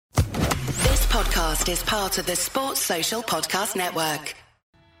podcast is part of the Sports Social Podcast Network.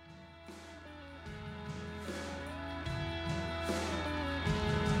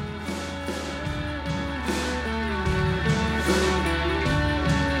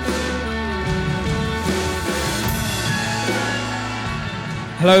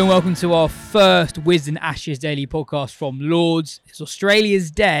 Hello and welcome to our first Wiz and Ashes daily podcast from Lords. It's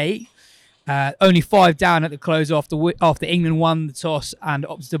Australia's day. Only 5 down at the close after England won the toss and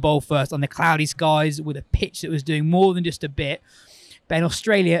opted to bowl first on the cloudy skies with a pitch that was doing more than just a bit. Ben,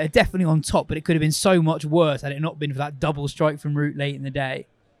 Australia are definitely on top, but it could have been so much worse had it not been for that double strike from Root late in the day.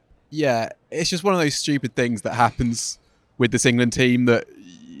 Yeah, it's just one of those stupid things that happens with this England team that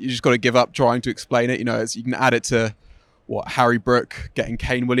you just got to give up trying to explain it. You know, you can add it to Harry Brook getting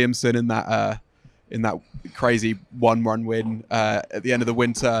Kane Williamson in that crazy 1-run win at the end of the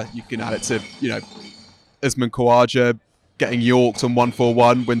winter. You can add it to Usman Khawaja getting Yorked on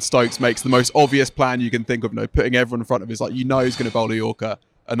 1-4-1 when Stokes makes the most obvious plan you can think of, putting everyone in front of him. It's like he's going to bowl a Yorker,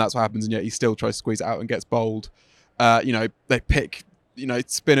 and that's what happens, and yet he still tries to squeeze it out and gets bowled. They pick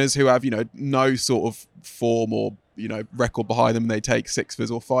spinners who have no sort of form or record behind them, and they take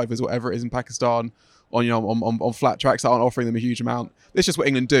 6-ers or 5-ers, whatever it is in Pakistan, on flat tracks that aren't offering them a huge amount. It's just what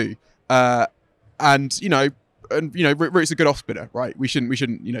England do. Root's a good off spinner, right? We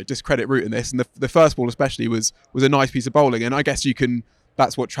shouldn't discredit Root in this. And the first ball especially was a nice piece of bowling, and I guess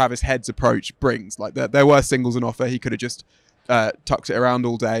that's what Travis Head's approach brings. Like there were singles on offer. He could have just tucked it around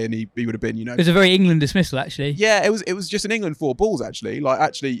all day, and he would have been It was a very England dismissal, actually. Yeah, it was just an England 4 balls actually.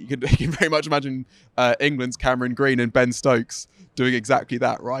 You can very much imagine England's Cameron Green and Ben Stokes doing exactly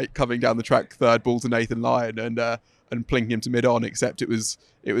that, right? Coming down the track, third ball to Nathan Lyon and plinking him to mid-on, except it was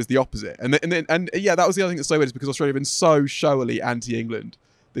the opposite. And that was the other thing that's so weird, is because Australia have been so showily anti-England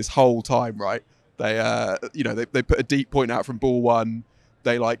this whole time, right? They put a deep point out from ball 1.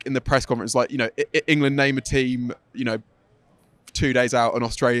 They in the press conference, England name a team, 2 days out, and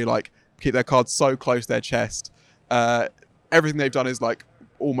Australia keep their cards so close to their chest. Everything they've done is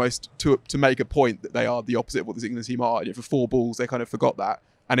almost to make a point that they are the opposite of what this England team are. And for 4 balls, they kind of forgot that.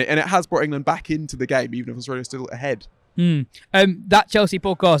 And it has brought England back into the game, even if Australia's still ahead. That Chelsea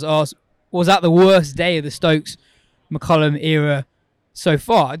podcast asked, was that the worst day of the Stokes McCullum era so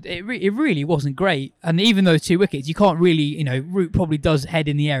far? It really wasn't great. And even those 2 wickets, you can't really, Root probably does head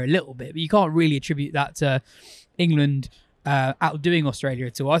in the air a little bit, but you can't really attribute that to England outdoing Australia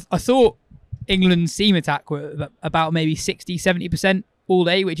at all. I thought England's seam attack were about maybe 60-70% all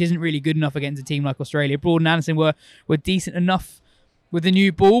day, which isn't really good enough against a team like Australia. Broad and Anderson were decent enough with the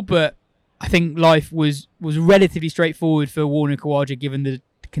new ball, but I think life was relatively straightforward for Warner Khawaja given the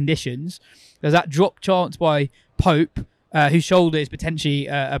conditions. There's that drop chance by Pope, whose shoulder is potentially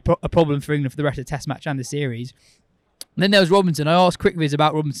a problem for England for the rest of the Test match and the series. And then there was Robinson. I asked QuickViz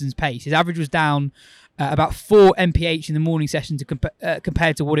about Robinson's pace. His average was down about 4 mph in the morning session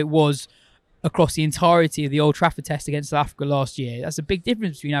compared to what it was across the entirety of the Old Trafford Test against South Africa last year. That's a big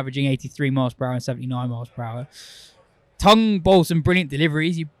difference between averaging 83 miles per hour and 79 miles per hour. Tongue bowled some brilliant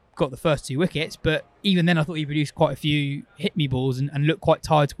deliveries. He got the first 2 wickets, but even then I thought he produced quite a few hit-me balls and looked quite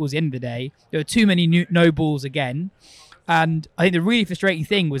tired towards the end of the day. There were too many no balls again. And I think the really frustrating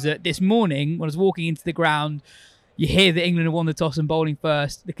thing was that this morning, when I was walking into the ground, you hear that England had won the toss and bowling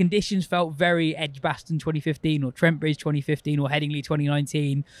first. The conditions felt very Edgbaston 2015 or Trent Bridge 2015 or Headingley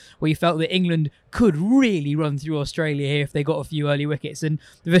 2019, where you felt that England could really run through Australia here if they got a few early wickets. And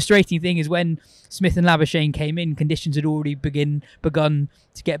the frustrating thing is when Smith and Labuschagne came in, conditions had already begun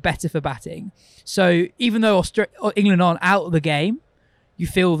to get better for batting. So even though England aren't out of the game, you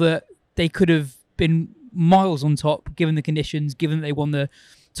feel that they could have been miles on top given the conditions, given that they won the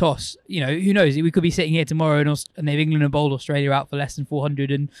toss. Who knows? We could be sitting here tomorrow and they've England and bowled Australia out for less than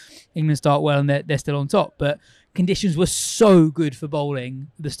 400 and England start well and they're still on top. But conditions were so good for bowling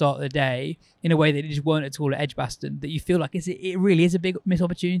at the start of the day in a way that they just weren't at all at Edgbaston, that you feel like it really is a big missed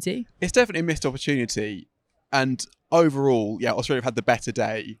opportunity. It's definitely a missed opportunity. And overall, Australia have had the better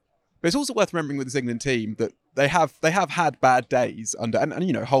day. But it's also worth remembering with this England team that they have had bad days under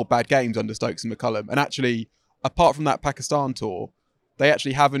and whole bad games under Stokes and McCullum. And actually, apart from that Pakistan tour, they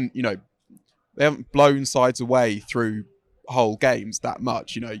actually haven't blown sides away through whole games that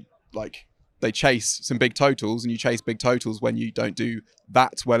much. They chase some big totals, and you chase big totals when you don't do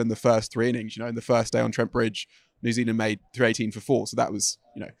that well in the first 3 innings. In the first day on Trent Bridge, New Zealand made 318 for 4. So that was,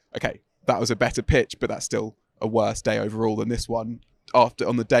 that was a better pitch, but that's still a worse day overall than this one. After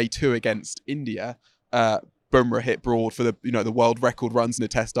on the day 2 against India, Bumrah hit Broad for the world record runs in a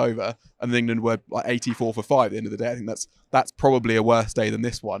test over, and England were 84 for 5 at the end of the day. I think that's probably a worse day than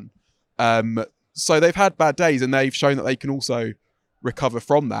this one. So they've had bad days, and they've shown that they can also recover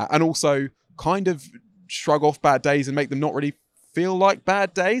from that. And also kind of shrug off bad days and make them not really feel like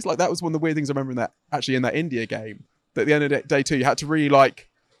bad days. Like that was one of the weird things I remember in that India game. That at the end of day two, you had to really like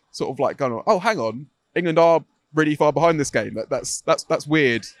sort of like go, oh, hang on, England are really far behind this game. That's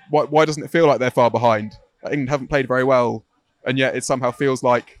weird. Why doesn't it feel like they're far behind? England haven't played very well, and yet it somehow feels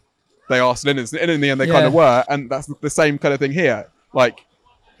like they are still in it. And in the end, they kind of were, and that's the same kind of thing here. Like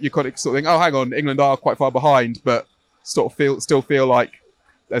you kind of sort of think, oh, hang on, England are quite far behind, but still feel like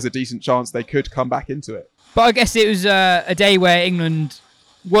there's a decent chance they could come back into it. But I guess it was a day where England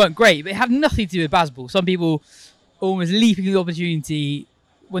weren't great, but it had nothing to do with Bazball. Some people almost leaping the opportunity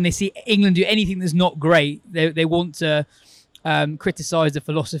when they see England do anything that's not great. They want to criticise the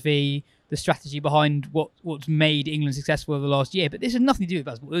philosophy, the strategy behind what's made England successful over the last year. But this has nothing to do with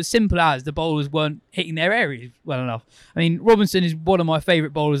Bazball. It was simple as the bowlers weren't hitting their areas well enough. I mean, Robinson is one of my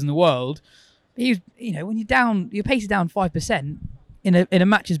favourite bowlers in the world. When your pace is down 5%, in a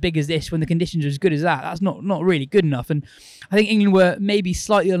match as big as this, when the conditions are as good as that, that's not really good enough. And I think England were maybe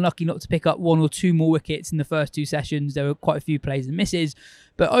slightly unlucky not to pick up one or two more wickets in the first two sessions. There were quite a few plays and misses,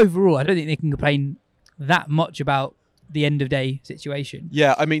 but overall, I don't think they can complain that much about the end of day situation.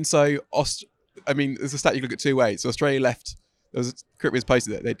 Yeah, I mean, there's a stat you can look at two ways. So Australia left. There was a cricket was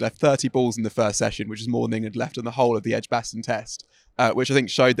posted that they'd left 30 balls in the first session, which is more than England left on the whole of the Edgbaston Test, which I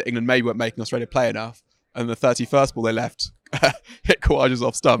think showed that England maybe weren't making Australia play enough. And the 31st ball they left hit Khawaja's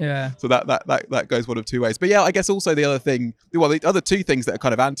off stump. Yeah. So that goes one of two ways. But yeah, I guess also the other two things that are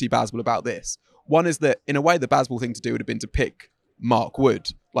kind of anti-Bazball about this. One is that in a way the Bazball thing to do would have been to pick Mark Wood.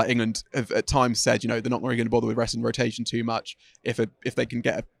 Like England have at times said, they're not really going to bother with rest and rotation too much. If they can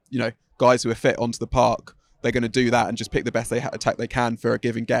get guys who are fit onto the park, they're going to do that and just pick the best attack they can for a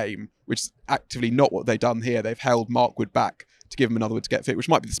given game, which is actively not what they've done here. They've held Mark Wood back to give him another one to get fit, which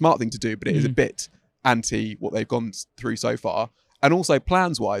might be the smart thing to do, but it is a bit anti what they've gone through so far. And also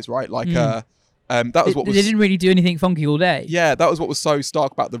plans wise, right? Like that was what was, they didn't really do anything funky all day. Yeah, that was what was so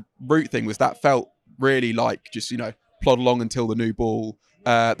stark about the route thing, was that felt really like just plod along until the new ball.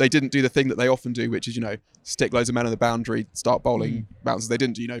 They didn't do the thing that they often do, which is stick loads of men on the boundary, start bowling bounces. They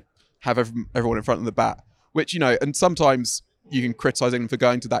didn't have everyone in front of the bat, which and sometimes you can criticise England for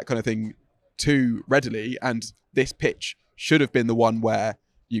going to that kind of thing too readily, and this pitch should have been the one where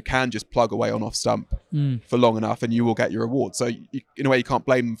you can just plug away on off stump for long enough and you will get your reward. So in a way you can't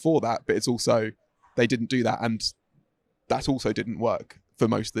blame them for that, but it's also they didn't do that, and that also didn't work for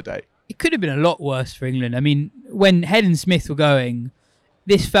most of the day. It could have been a lot worse for England. I mean, when Head and Smith were going,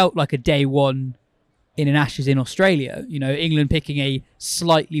 this felt like a day one in an Ashes in Australia. England picking a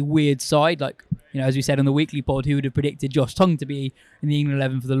slightly weird side, like, as we said on the weekly pod, who would have predicted Josh Tongue to be in the England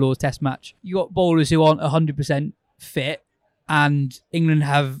 11 for the Lord's Test match? You got bowlers who aren't 100% fit, and England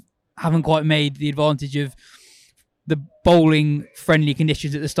haven't quite made the advantage of the bowling friendly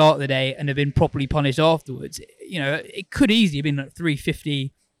conditions at the start of the day and have been properly punished afterwards. It could easily have been like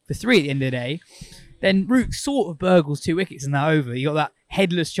 350 for 3 at the end of the day. Then Root sort of burgles 2 wickets in that over. You got that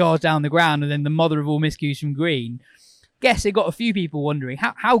headless charge down the ground and then the mother of all miscues from Green. Guess it got a few people wondering,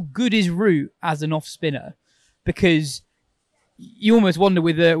 how good is Root as an off spinner? Because you almost wonder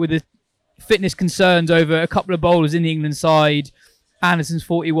with the fitness concerns over a couple of bowlers in the England side, Anderson's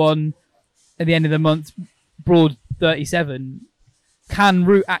 41 at the end of the month, Broad 37. Can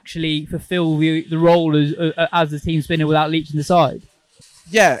Root actually fulfil the role as the team spinner without Leach in the side?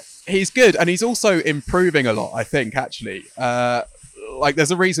 Yeah, he's good, and he's also improving a lot, I think, actually.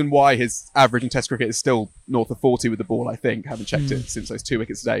 There's a reason why his average in Test cricket is still north of 40 with the ball, I think. Haven't checked it since those 2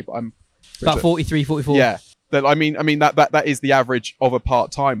 wickets today, but I'm... About 43, 44. Yeah. I mean that is the average of a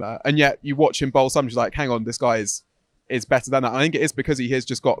part-timer, and yet you watch him bowl sometimes like, hang on, this guy is better than that. I think it is because he has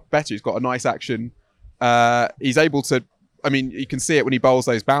just got better. He's got a nice action. He's able to, you can see it when he bowls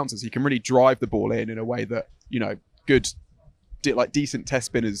those bounces. He can really drive the ball in a way that, good, decent Test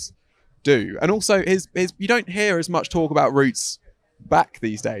spinners do. And also his you don't hear as much talk about Root's back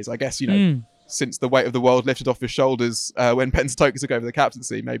these days. I guess, since the weight of the world lifted off his shoulders when Ben Stokes took over the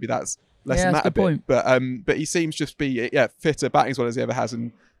captaincy, maybe that's lessened that a bit. Point. But he seems just to be fitter batting as well as he ever has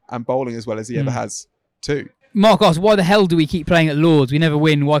and bowling as well as he ever has too. Mark asked, why the hell do we keep playing at Lords? We never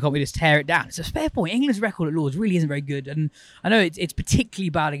win. Why can't we just tear it down? It's a fair point. England's record at Lords really isn't very good. And I know it's particularly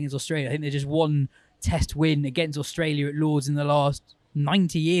bad against Australia. I think they just one Test win against Australia at Lords in the last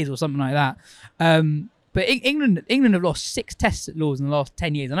 90 years or something like that. But England have lost 6 Tests at Lords in the last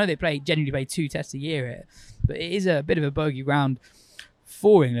 10 years. I know they generally play 2 Tests a year here, but it is a bit of a bogey ground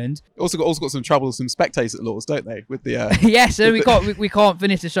for England. Also got some troublesome spectators at Lords, don't they? With the so we can't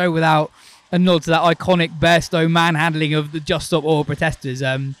finish the show without a nod to that iconic Bairstow manhandling of the Just Stop Oil protesters.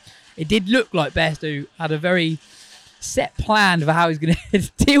 It did look like Bairstow had a very set plan for how he's going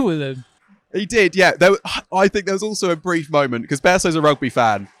to deal with them. He did, yeah. I think there was also a brief moment because Bairstow's a rugby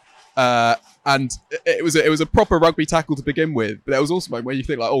fan, and it was a proper rugby tackle to begin with. But there was also a moment where you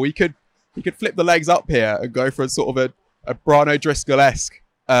think like, oh, he could flip the legs up here and go for a sort of a Brano Driscoll-esque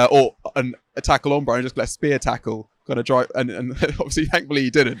or a tackle on Brano Driscoll, a spear tackle, kind of drive, and obviously thankfully he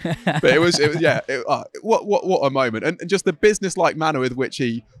didn't. But it was what a moment, and just the business-like manner with which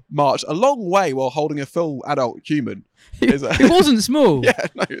he marched a long way while holding a full adult human. It wasn't small. Yeah,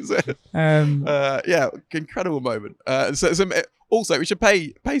 no, it was incredible moment. Also, we should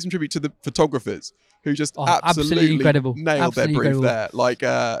pay some tribute to the photographers who just absolutely incredible. Nailed their brief there. Like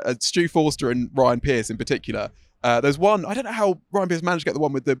Stu Forster and Ryan Pearce in particular. There's one, I don't know how Ryan Pearce managed to get the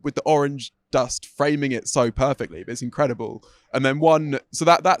one with the orange dust framing it so perfectly, but it's incredible. And then one, so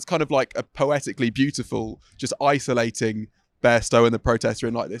that's kind of like a poetically beautiful, just isolating Bairstow and the protester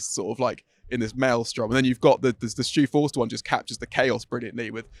in like this sort of like in this maelstrom. And then you've got the Stu Forster one just captures the chaos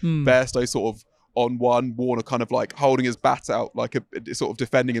brilliantly with Bairstow sort of on one, Warner kind of like holding his bat out, like a sort of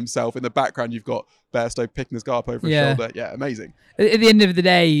defending himself. In the background, you've got Bairstow picking his guy up over his shoulder. Yeah, amazing. At the end of the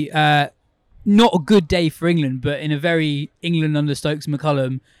day, not a good day for England, but in a very England under Stokes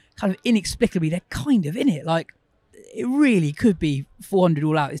McCullum, kind of inexplicably, they're kind of in it. Like, it really could be 400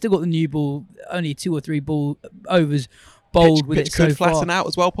 all out. It's still got the new ball, only 2 or 3 ball overs bowled with it so far. Pitch could flatten out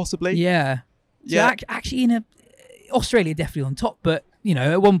as well, possibly. Yeah. So actually, Australia definitely on top, but you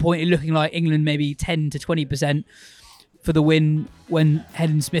know, at one point, it looking like England maybe 10 to 20% for the win when Head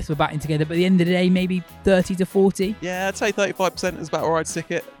and Smith were batting together. But at the end of the day, maybe 30 to 40. Yeah, I'd say 35% is about all right to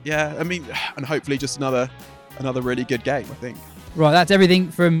stick it. Yeah, I mean, and hopefully just another really good game, I think. Right, that's everything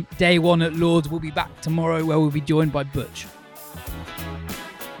from day one at Lords. We'll be back tomorrow where we'll be joined by Butch.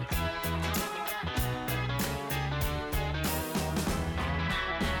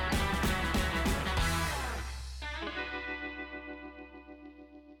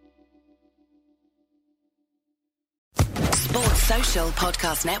 Sports Social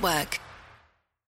Podcast Network.